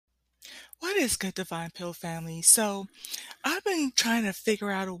What is good, Divine Pill family? So, I've been trying to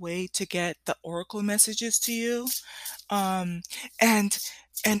figure out a way to get the oracle messages to you. Um, and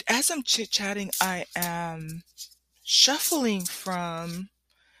and as I'm chit-chatting, I am shuffling from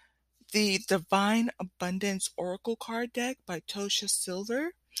the Divine Abundance Oracle card deck by Tosha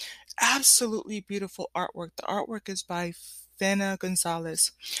Silver. Absolutely beautiful artwork. The artwork is by Fena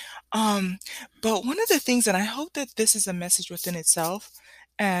Gonzalez. Um, but one of the things, and I hope that this is a message within itself,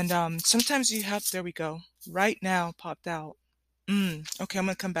 and sometimes you have, there we go, right now popped out. Okay, I'm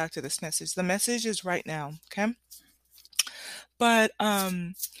gonna come back to this message. The message is right now, okay? But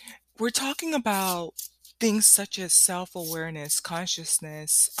we're talking about things such as self-awareness,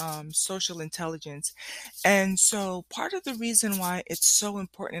 consciousness, social intelligence. And so part of the reason why it's so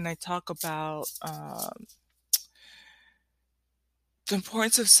important, and I talk about the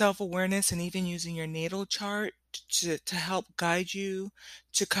importance of self-awareness and even using your natal chart to help guide you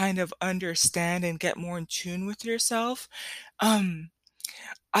to kind of understand and get more in tune with yourself. Um,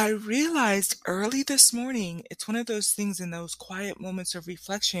 I realized early this morning, it's one of those things in those quiet moments of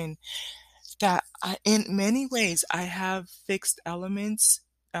reflection that in many ways, I have fixed elements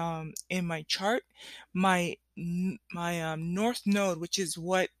in my chart. My North Node, which is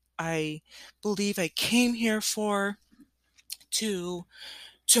what I believe I came here for, to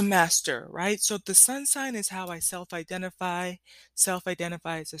master, right? So the sun sign is how I self-identify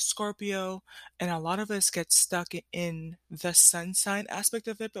as a Scorpio, and a lot of us get stuck in the sun sign aspect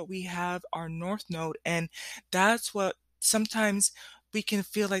of it, but we have our North Node, and that's what sometimes we can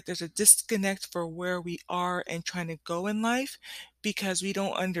feel like there's a disconnect for where we are and trying to go in life because we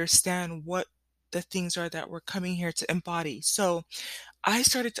don't understand what the things are that we're coming here to embody. So I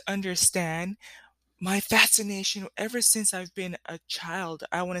started to understand my fascination ever since I've been a child.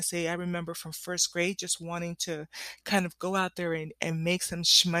 I want to say I remember from first grade just wanting to kind of go out there and make some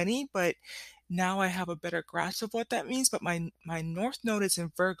shmoney, but now I have a better grasp of what that means. But my North Node is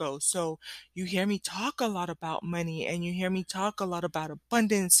in Virgo. So you hear me talk a lot about money, and you hear me talk a lot about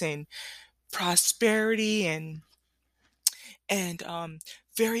abundance and prosperity and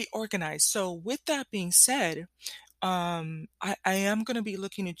very organized. So with that being said, I am going to be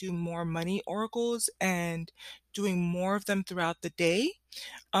looking to do more money oracles and doing more of them throughout the day.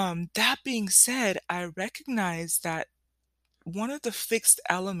 That being said, I recognize that one of the fixed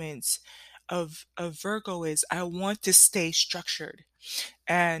elements of Virgo is I want to stay structured.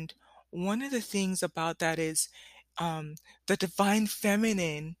 And one of the things about that is the divine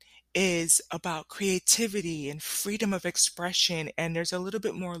feminine is about creativity and freedom of expression. And there's a little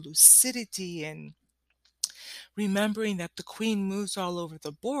bit more lucidity and remembering that the queen moves all over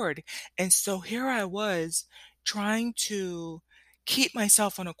the board. And so here I was trying to keep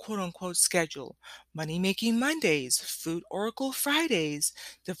myself on a quote unquote schedule. Money making Mondays, food oracle Fridays,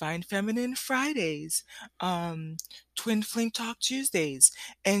 divine feminine Fridays, twin flame talk Tuesdays.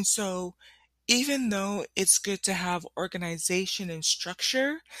 And so even though it's good to have organization and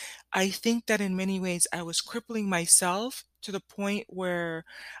structure, I think that in many ways I was crippling myself to the point where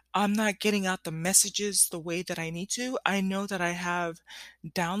I'm not getting out the messages the way that I need to. I know that I have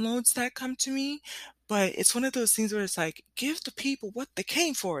downloads that come to me, but it's one of those things where it's like, give the people what they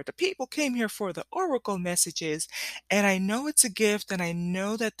came for. The people came here for the oracle messages. And I know it's a gift, and I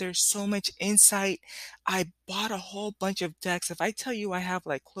know that there's so much insight. I bought a whole bunch of decks. If I tell you I have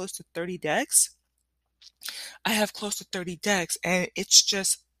like close to 30 decks, I have close to 30 decks, and it's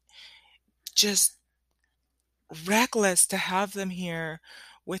just reckless to have them here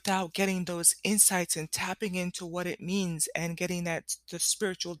without getting those insights and tapping into what it means and getting that the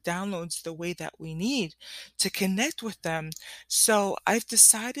spiritual downloads the way that we need to connect with them. So I've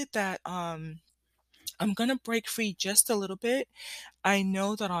decided that I'm going to break free just a little bit. I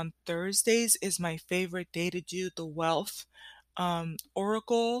know that on Thursdays is my favorite day to do the wealth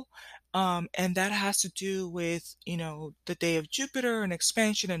oracle. And that has to do with, the day of Jupiter and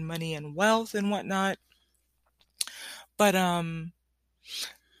expansion and money and wealth and whatnot. But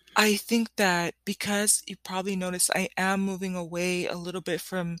I think that because you probably noticed, I am moving away a little bit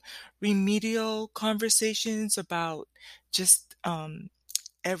from remedial conversations about just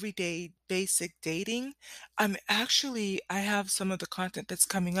everyday basic dating. I have some of the content that's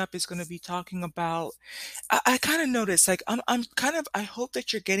coming up is going to be talking about, I kind of noticed, like, I'm kind of, I hope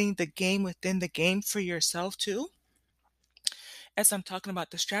that you're getting the game within the game for yourself too, as I'm talking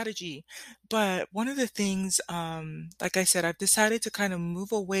about the strategy. But one of the things, like I said, I've decided to kind of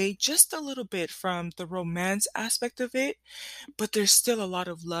move away just a little bit from the romance aspect of it, but there's still a lot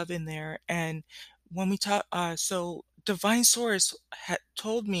of love in there. And when we talk, so Divine Source had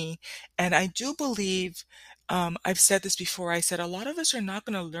told me, and I do believe I've said this before. I said a lot of us are not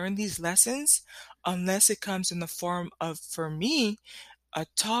going to learn these lessons unless it comes in the form of, for me, a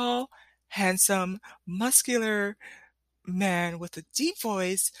tall, handsome, muscular man with a deep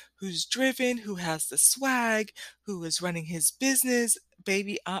voice who's driven, who has the swag, who is running his business.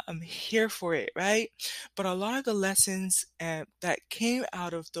 Baby, I am here for it, right? But a lot of the lessons that came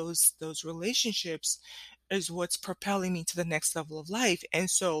out of those relationships is what's propelling me to the next level of life. And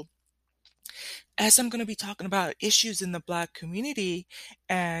so, as I'm going to be talking about issues in the Black community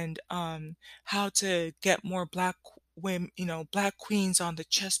and how to get more Black women, Black queens on the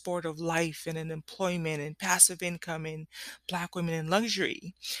chessboard of life and in employment and passive income and Black women in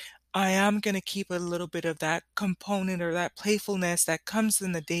luxury, I am going to keep a little bit of that component or that playfulness that comes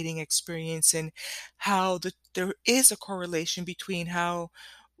in the dating experience and how there is a correlation between how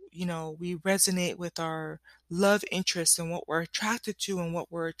we resonate with our love interests and what we're attracted to and what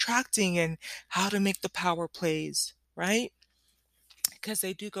we're attracting and how to make the power plays, right? Because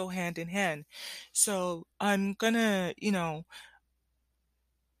they do go hand in hand. So I'm gonna,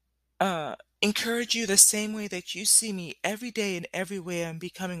 encourage you the same way that you see me every day in every way. I'm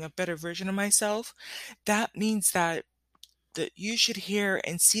becoming a better version of myself. That means that you should hear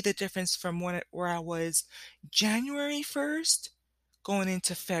and see the difference from where I was January 1st going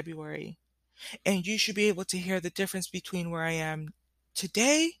into February. And you should be able to hear the difference between where I am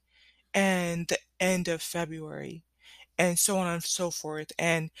today and the end of February, and so on and so forth.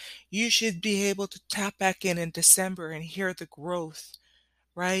 And you should be able to tap back in December and hear the growth,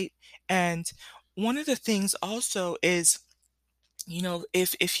 right? And one of the things also is,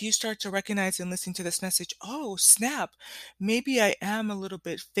 if you start to recognize and listen to this message, oh, snap, maybe I am a little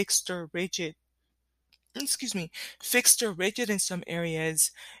bit fixed or rigid, excuse me, fixed or rigid in some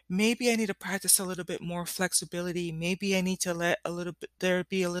areas. Maybe I need to practice a little bit more flexibility. Maybe I need to let there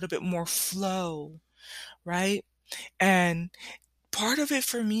be a little bit more flow, right? And part of it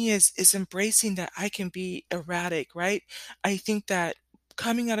for me is embracing that I can be erratic, right? I think that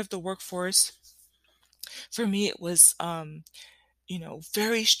coming out of the workforce, for me, it was,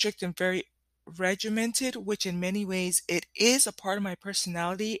 very strict and very regimented, which in many ways it is a part of my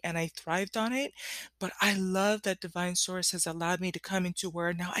personality and I thrived on it. But I love that Divine Source has allowed me to come into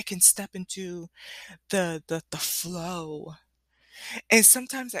where now I can step into the flow. And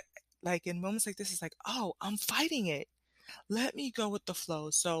sometimes like in moments like this, it's like, oh, I'm fighting it. Let me go with the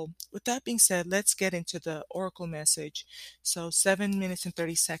flow. So with that being said, let's get into the Oracle message. So 7 minutes and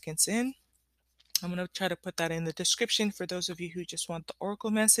 30 seconds in. I'm going to try to put that in the description for those of you who just want the Oracle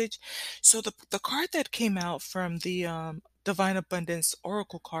message. So the card that came out from the Divine Abundance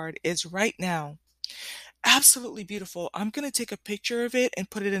Oracle card is Right Now. Absolutely beautiful. I'm going to take a picture of it and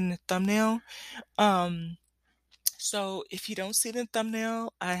put it in the thumbnail. Um, so if you don't see the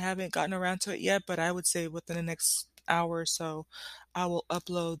thumbnail, I haven't gotten around to it yet, but I would say within the next hour or so, I will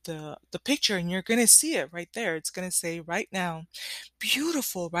upload the picture and you're going to see it right there. It's going to say Right Now.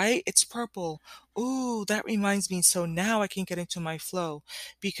 Beautiful, right? It's purple. Ooh, that reminds me. So now I can get into my flow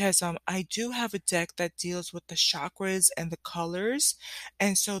because I do have a deck that deals with the chakras and the colors.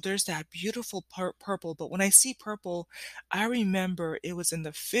 And so there's that beautiful purple. But when I see purple, I remember it was in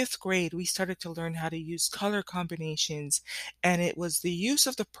the 5th grade we started to learn how to use color combinations, and it was the use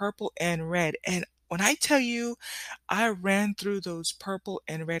of the purple and red. And when I tell you, I ran through those purple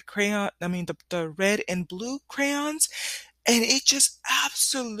and red the red and blue crayons, and it just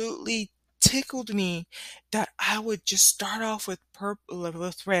absolutely tickled me that I would just start off with purple,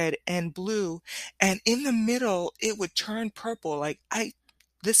 with red and blue, and in the middle it would turn purple.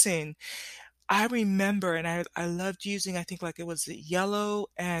 Listen, I remember, and I loved using, I think like it was yellow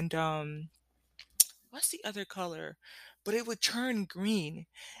and what's the other color? But it would turn green,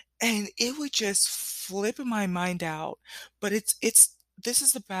 and it would just flip my mind out. But this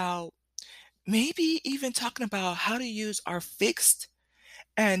is about maybe even talking about how to use our fixed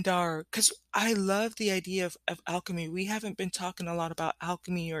and our, because I love the idea of alchemy. We haven't been talking a lot about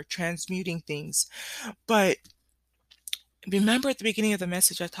alchemy or transmuting things, but remember at the beginning of the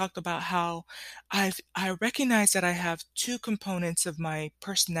message, I talked about how I recognize that I have two components of my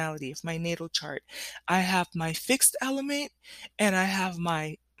personality, of my natal chart. I have my fixed element and I have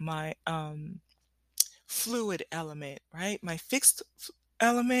my fluid element, right? My fixed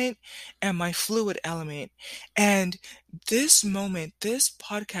element and my fluid element. And this moment, this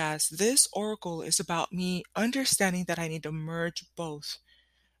podcast, this oracle is about me understanding that I need to merge both,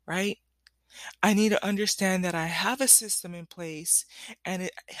 right? I need to understand that I have a system in place and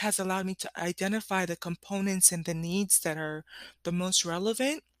it has allowed me to identify the components and the needs that are the most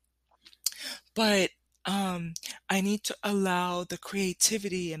relevant. But um, I need to allow the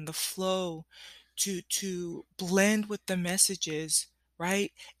creativity and the flow to blend with the messages,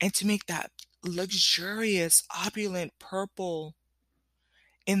 right? And to make that luxurious, opulent purple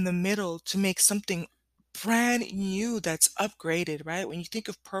in the middle to make something brand new that's upgraded, right? When you think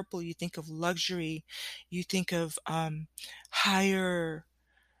of purple, you think of luxury, you think of higher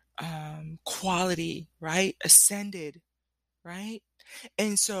quality, right? Ascended, right?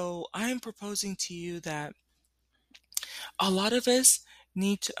 And so I'm proposing to you that a lot of us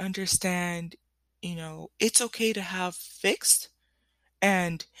need to understand, it's okay to have fixed,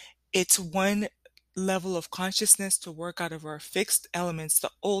 and it's one level of consciousness to work out of our fixed elements, the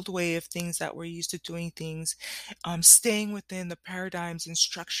old way of things that we're used to doing things, staying within the paradigms and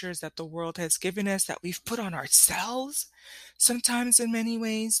structures that the world has given us, that we've put on ourselves, sometimes in many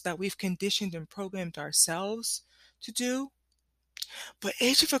ways, that we've conditioned and programmed ourselves to do. But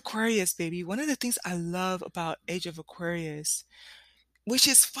Age of Aquarius, baby, one of the things I love about Age of Aquarius, which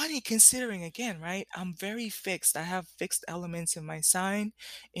is funny considering, again, right? I'm very fixed. I have fixed elements in my sign,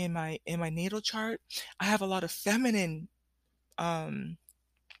 in my natal chart. I have a lot of feminine um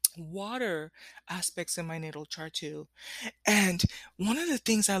water aspects in my natal chart too. And one of the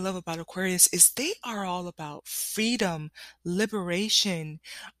things I love about Aquarius is they are all about freedom, liberation,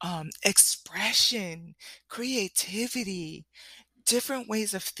 expression, creativity, different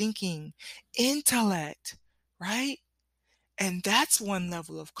ways of thinking, intellect, right? And that's one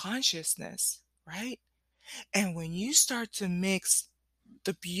level of consciousness, right? And when you start to mix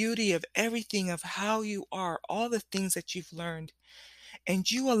the beauty of everything of how you are, all the things that you've learned,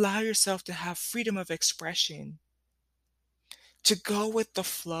 and you allow yourself to have freedom of expression, to go with the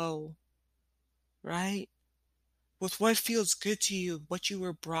flow, right? With what feels good to you, what you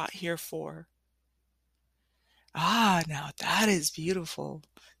were brought here for. Ah, now that is beautiful.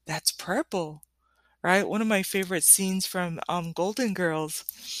 That's purple, right? One of my favorite scenes from Golden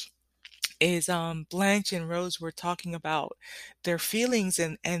Girls is Blanche and Rose were talking about their feelings,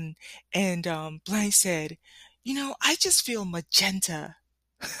 and Blanche said, I just feel magenta.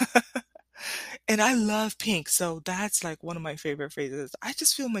 And I love pink, so that's like one of my favorite phrases. I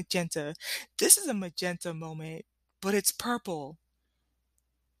just feel magenta. This is a magenta moment, but it's purple,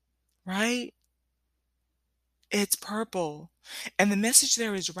 right? It's purple. And the message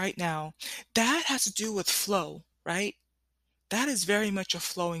there is right now. That has to do with flow, right? That is very much a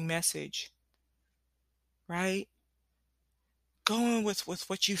flowing message, right? Going with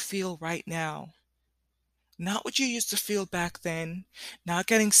what you feel right now. Not what you used to feel back then. Not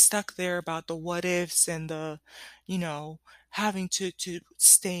getting stuck there about the what ifs and the, you know, having to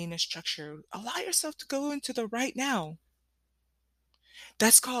stay in a structure. Allow yourself to go into the right now.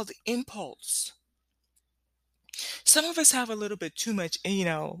 That's called impulse. Some of us have a little bit too much,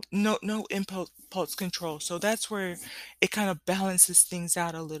 no impulse control. So that's where it kind of balances things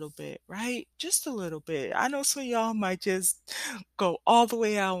out a little bit, right? Just a little bit. I know some of y'all might just go all the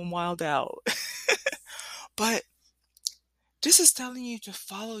way out and wild out. But this is telling you to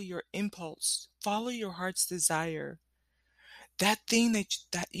follow your impulse, follow your heart's desire, that thing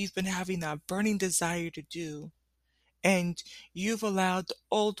that you've been having that burning desire to do, and you've allowed the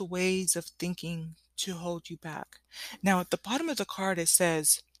old ways of thinking to hold you back. Now, at the bottom of the card, it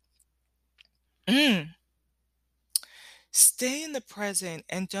says, mm, stay in the present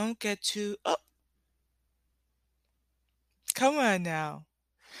and don't get too, oh, come on now.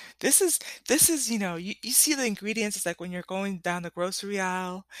 This is, you see the ingredients. It's like when you're going down the grocery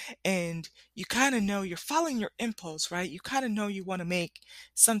aisle and you kind of know you're following your impulse, right? You kind of know you want to make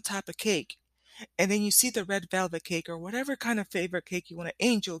some type of cake. And then you see the red velvet cake or whatever kind of favorite cake you want, an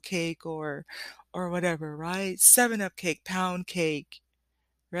angel cake or whatever, right? 7-Up cake, pound cake,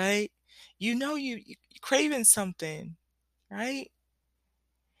 right? You craving something, right?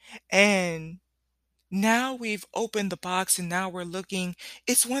 And now we've opened the box and now we're looking.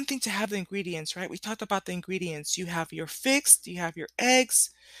 It's one thing to have the ingredients, right? We talked about the ingredients. You have your fixed, you have your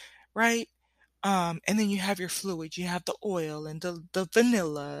eggs, right? And then you have your fluid, you have the oil and the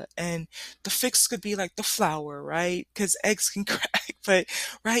vanilla, and the fix could be like the flour, right? Because eggs can crack, but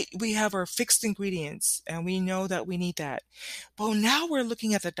right, we have our fixed ingredients and we know that we need that. But now we're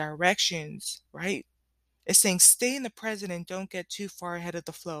looking at the directions, right? It's saying stay in the present and don't get too far ahead of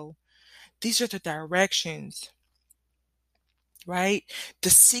the flow. These are the directions, right?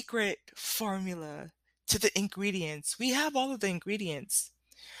 The secret formula to the ingredients. We have all of the ingredients.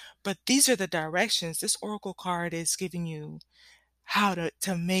 But these are the directions. This oracle card is giving you how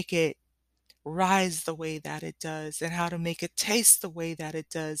to make it rise the way that it does, and how to make it taste the way that it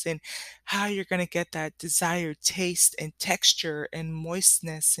does, and how you're going to get that desired taste and texture and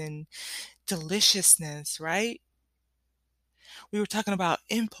moistness and deliciousness, right? we were talking about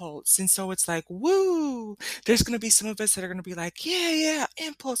impulse. And so it's like, woo, there's going to be some of us that are going to be like, yeah, yeah,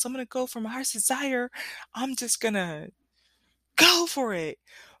 impulse. I'm going to go for my heart's desire. I'm just going to go for it.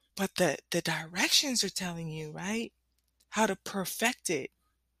 But the directions are telling you, right? How to perfect it.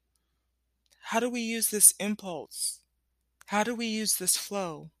 How do we use this impulse? How do we use this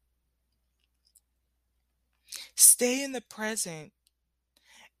flow? Stay in the present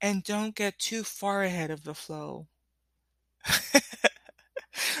and don't get too far ahead of the flow.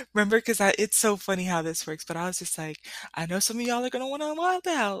 Remember, because it's so funny how this works, but I was just like, I know some of y'all are going to want to wild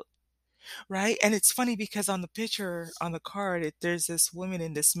out, right? And it's funny because on the picture, on the card, there's this woman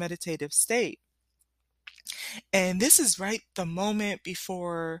in this meditative state. And this is right the moment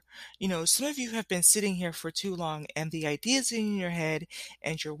before, some of you have been sitting here for too long and the ideas in your head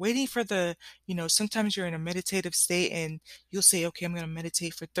and you're waiting for sometimes you're in a meditative state and you'll say, okay, I'm going to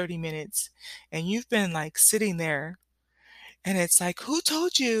meditate for 30 minutes. And you've been like sitting there and it's like, who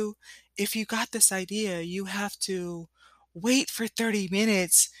told you if you got this idea, you have to wait for 30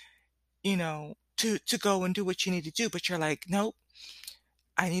 minutes, to go and do what you need to do. But you're like, nope.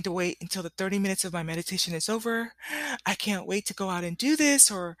 I need to wait until the 30 minutes of my meditation is over. I can't wait to go out and do this,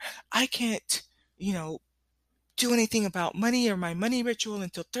 or I can't, you know, do anything about money or my money ritual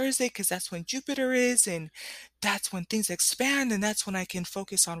until Thursday because that's when Jupiter is and that's when things expand and that's when I can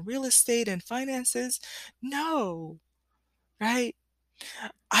focus on real estate and finances. No, right?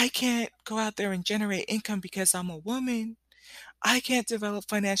 I can't go out there and generate income because I'm a woman. I can't develop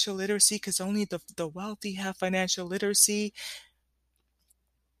financial literacy because only the wealthy have financial literacy.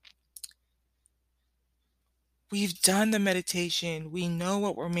 We've done the meditation. We know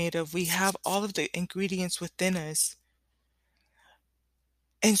what we're made of. We have all of the ingredients within us.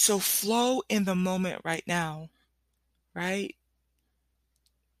 And so flow in the moment right now, right?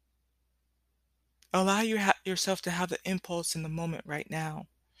 Allow yourself to have the impulse in the moment right now.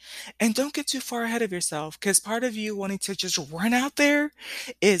 And don't get too far ahead of yourself because part of you wanting to just run out there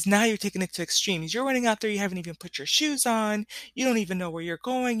is now you're taking it to extremes. You're running out there, you haven't even put your shoes on, you don't even know where you're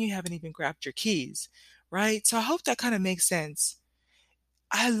going, you haven't even grabbed your keys, right? So I hope that kind of makes sense.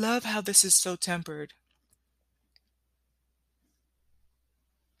 I love how this is so tempered.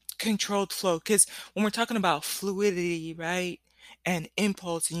 Controlled flow, because when we're talking about fluidity, right, and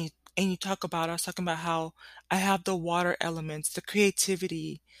impulse, and you talk about, I was talking about how I have the water elements, the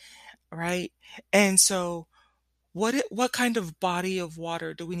creativity, right? And so what kind of body of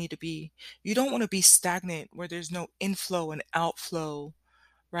water do we need to be? You don't want to be stagnant where there's no inflow and outflow,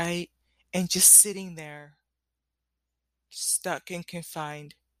 right? And just sitting there, stuck and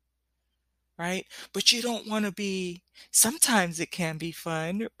confined, right? But you don't want to be, sometimes it can be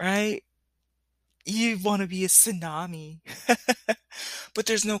fun, right? You want to be a tsunami, but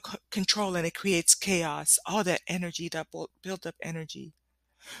there's no control and it creates chaos, all that energy, that built up energy.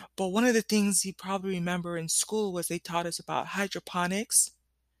 But one of the things you probably remember in school was they taught us about hydroponics,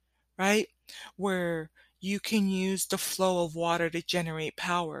 right? Where you can use the flow of water to generate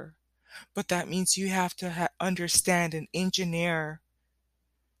power. But that means you have to understand and engineer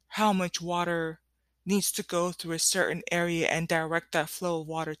how much water needs to go through a certain area and direct that flow of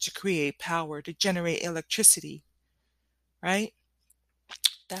water to create power, to generate electricity, right?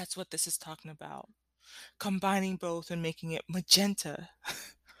 That's what this is talking about. Combining both and making it magenta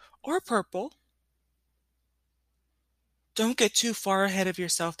or purple. Don't get too far ahead of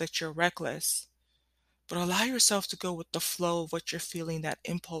yourself that you're reckless, but allow yourself to go with the flow of what you're feeling, that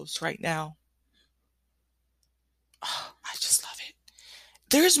impulse right now. Oh, I just love it.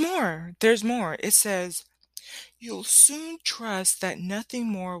 There's more. There's more. It says, you'll soon trust that nothing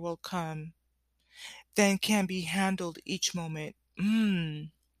more will come than can be handled each moment.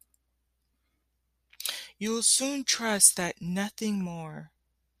 You'll soon trust that nothing more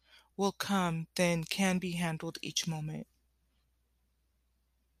will come than can be handled each moment.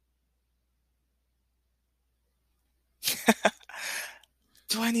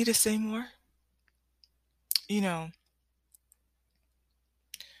 Do I need to say more? You know,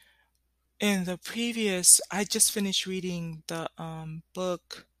 in the previous, I just finished reading the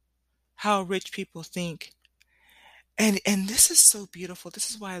book, How Rich People Think. And this is so beautiful. This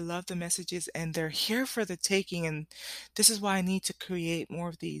is why I love the messages and they're here for the taking. And this is why I need to create more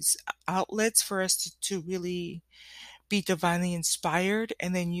of these outlets for us to really be divinely inspired.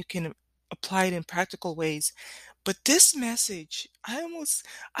 And then you can apply it in practical ways. But this message,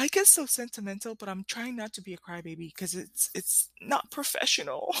 I get so sentimental, but I'm trying not to be a crybaby because it's not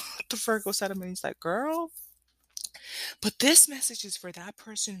professional. The Virgo side of me is like, girl. But this message is for that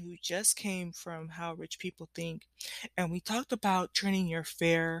person who just came from How Rich People Think. And we talked about turning your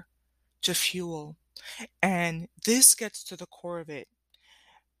fear to fuel. And this gets to the core of it.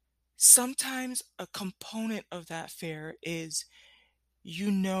 Sometimes a component of that fear is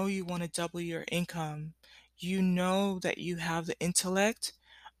you want to double your income. You know that you have the intellect,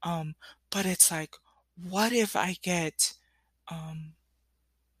 um, but it's like, what if I get um,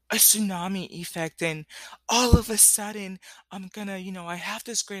 a tsunami effect and all of a sudden I have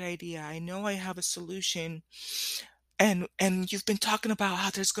this great idea. I know I have a solution, and you've been talking about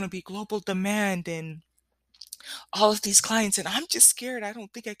how there's gonna be global demand and all of these clients, and I'm just scared. I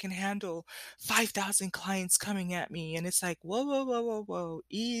don't think I can handle 5,000 clients coming at me. And it's like, whoa, whoa, whoa, whoa, whoa.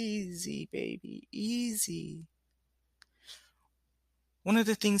 Easy, baby. Easy. One of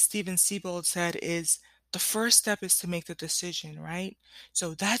the things Steven Siebold said is the first step is to make the decision, right?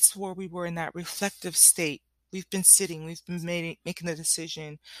 So that's where we were in that reflective state. We've been sitting, we've been making the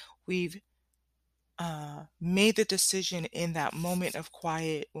decision. We've made the decision in that moment of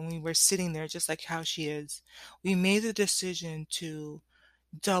quiet when we were sitting there, just like how she is. We made the decision to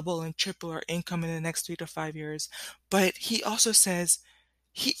double and triple our income in the next 3 to 5 years. But he also says,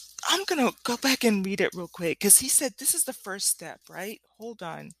 he, I'm going to go back and read it real quick because he said this is the first step, right? Hold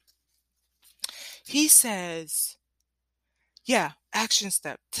on. He says, yeah, action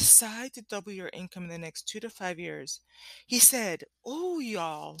step. Decide to double your income in the next 2 to 5 years. He said, oh,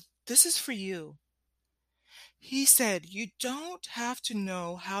 y'all, this is for you. He said, you don't have to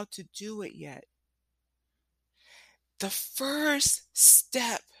know how to do it yet. The first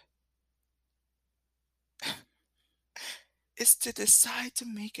step is to decide to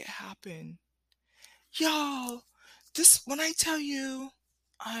make it happen. Y'all, this, when I tell you,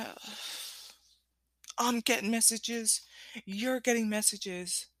 I, I'm getting messages, you're getting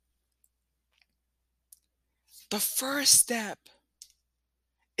messages. The first step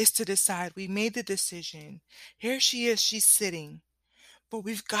is to decide. We made the decision. Here she is, she's sitting, but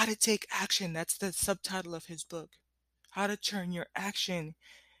we've got to take action. That's the subtitle of his book. How to turn your action,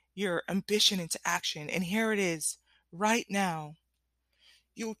 your ambition into action. And here it is, right now.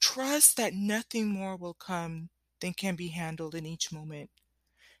 You'll trust that nothing more will come than can be handled in each moment,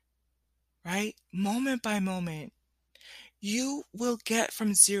 right? Moment by moment. You will get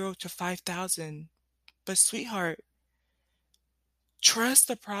from 0 to 5,000. But sweetheart, trust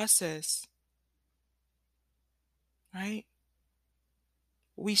the process, right?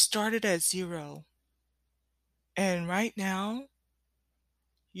 We started at 0. And right now,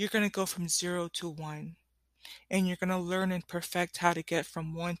 you're going to go from 0 to 1. And you're going to learn and perfect how to get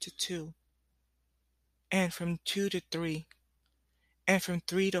from 1 to 2. And from 2 to 3. And from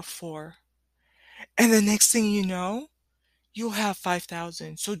 3 to 4. And the next thing you know, you'll have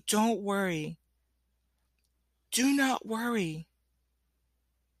 5,000. So don't worry. Do not worry.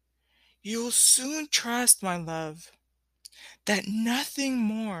 You'll soon trust, my love, that nothing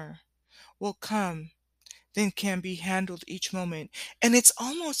more will come than can be handled each moment. And it's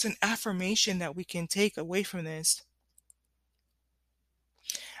almost an affirmation that we can take away from this.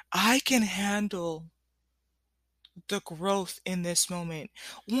 I can handle the growth in this moment.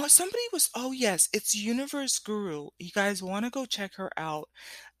 Somebody was, oh yes, it's Universe Guru. You guys want to go check her out.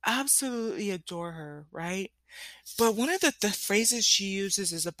 Absolutely adore her, right? But one of the phrases she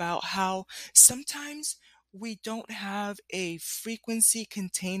uses is about how sometimes we don't have a frequency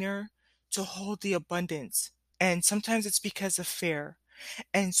container to hold the abundance. And sometimes it's because of fear.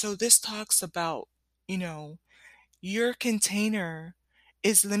 And so this talks about, you know, your container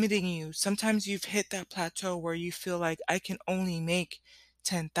is limiting you. Sometimes you've hit that plateau where you feel like I can only make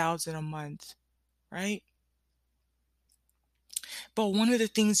 10,000 a month, right? But one of the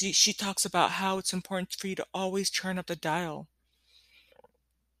things she talks about how it's important for you to always turn up the dial.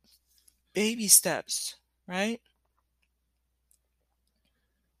 Baby steps, right?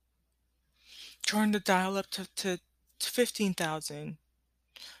 Turn the dial up to 15,000.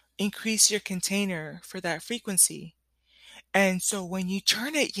 Increase your container for that frequency. And so when you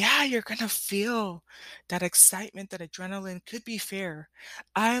turn it, yeah, you're going to feel that excitement, that adrenaline. Could be fear.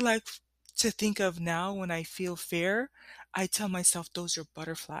 I like to think of now when I feel fear, I tell myself those are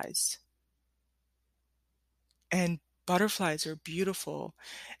butterflies. And butterflies are beautiful,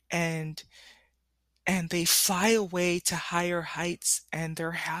 and they fly away to higher heights, and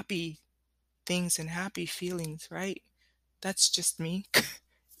they're happy things and happy feelings, right? That's just me.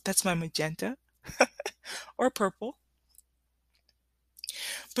 That's my magenta or purple.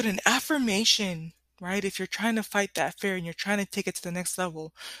 But an affirmation, right? If you're trying to fight that fear and you're trying to take it to the next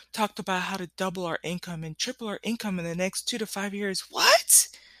level, talked about how to double our income and triple our income in the next 2 to 5 years. What?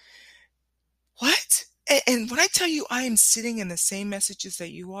 What? And when I tell you I am sitting in the same messages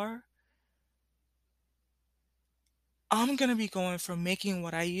that you are, I'm going to be going from making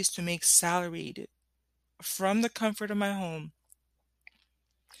what I used to make salaried from the comfort of my home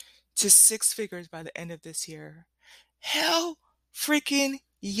to six figures by the end of this year. Hell freaking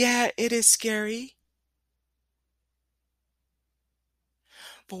yeah, it is scary.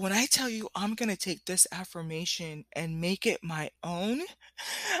 But when I tell you I'm going to take this affirmation and make it my own,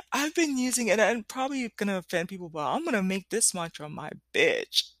 I've been using it, and I'm probably going to offend people, but I'm going to make this mantra my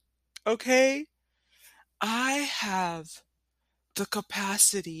bitch. Okay? I have the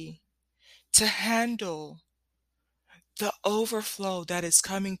capacity to handle the overflow that is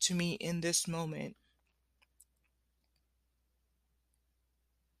coming to me in this moment.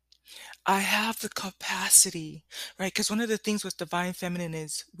 I have the capacity, right? Because one of the things with Divine Feminine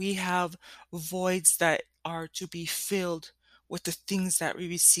is we have voids that are to be filled with the things that we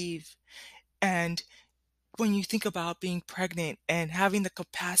receive. And when you think about being pregnant and having the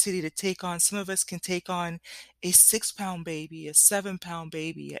capacity to take on, some of us can take on a 6 pound baby, a 7 pound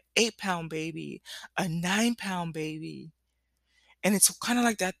baby, an 8 pound baby, a 9 pound baby. And it's kind of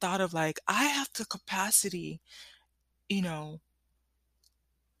like that thought of like, I have the capacity, you know,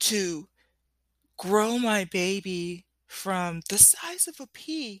 to grow my baby from the size of a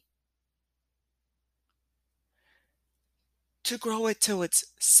pea to grow it to its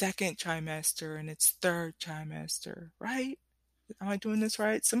second trimester and its third trimester, right? Am I doing this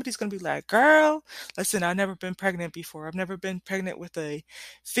right? Somebody's gonna be like, girl, listen, I've never been pregnant before. I've never been pregnant with a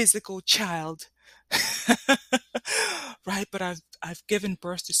physical child. Right? But I've given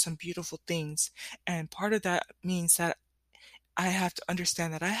birth to some beautiful things. And part of that means that I have to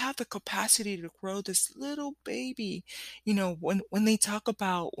understand that I have the capacity to grow this little baby. You know, when they talk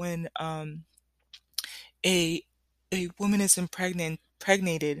about when a a woman is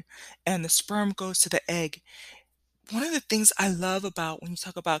impregnated and the sperm goes to the egg, one of the things I love about when you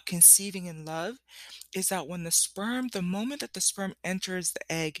talk about conceiving in love is that when the moment that the sperm enters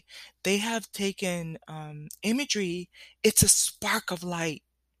the egg, they have taken imagery. It's a spark of light,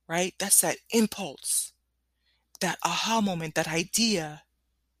 right? That's that impulse, that aha moment, that idea,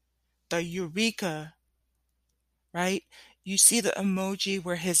 the eureka, right? You see the emoji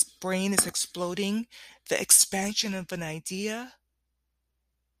where his brain is exploding, the expansion of an idea,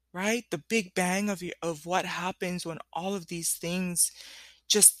 right? The big bang of what happens when all of these things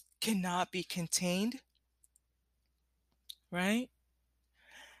just cannot be contained, right?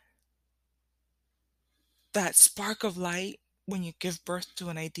 That spark of light when you give birth to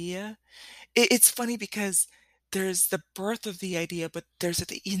an idea. It's funny because there's the birth of the idea, but there's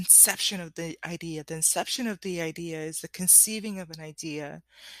the inception of the idea. The inception of the idea is the conceiving of an idea.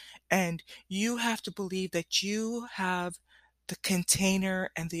 And you have to believe that you have the container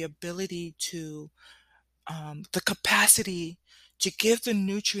and the ability to, the capacity to give the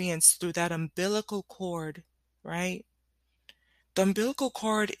nutrients through that umbilical cord, right? The umbilical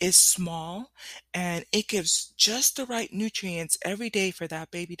cord is small and it gives just the right nutrients every day for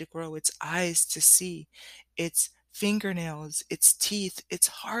that baby to grow, its eyes to see, its fingernails, its teeth, its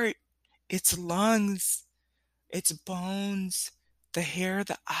heart, its lungs, its bones, the hair,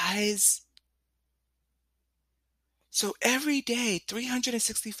 the eyes. So every day,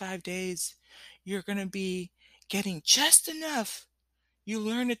 365 days, you're going to be getting just enough. You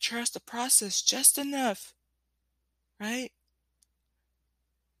learn to trust the process just enough, right?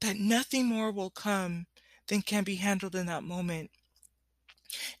 That nothing more will come than can be handled in that moment.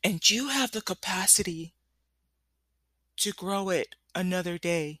 And you have the capacity to grow it another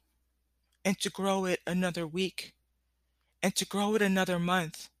day, and to grow it another week, and to grow it another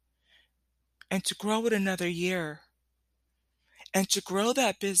month, and to grow it another year, and to grow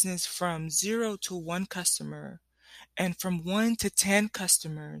that business from 0 to 1 customer, and from 1 to 10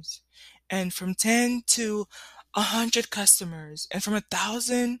 customers, and from 10 to 100 customers, and from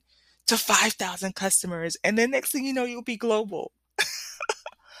 1,000 to 5,000 customers. And then next thing you know, you'll be global,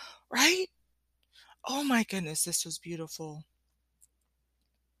 right? Oh my goodness, this was beautiful.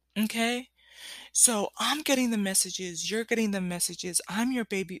 Okay. So I'm getting the messages. You're getting the messages. I'm your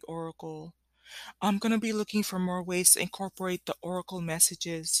baby oracle. I'm going to be looking for more ways to incorporate the oracle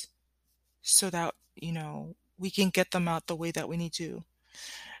messages so that, we can get them out the way that we need to.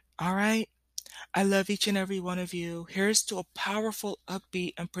 All right. I love each and every one of you. Here's to a powerful,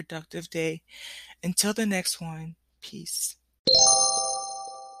 upbeat, and productive day. Until the next one, peace.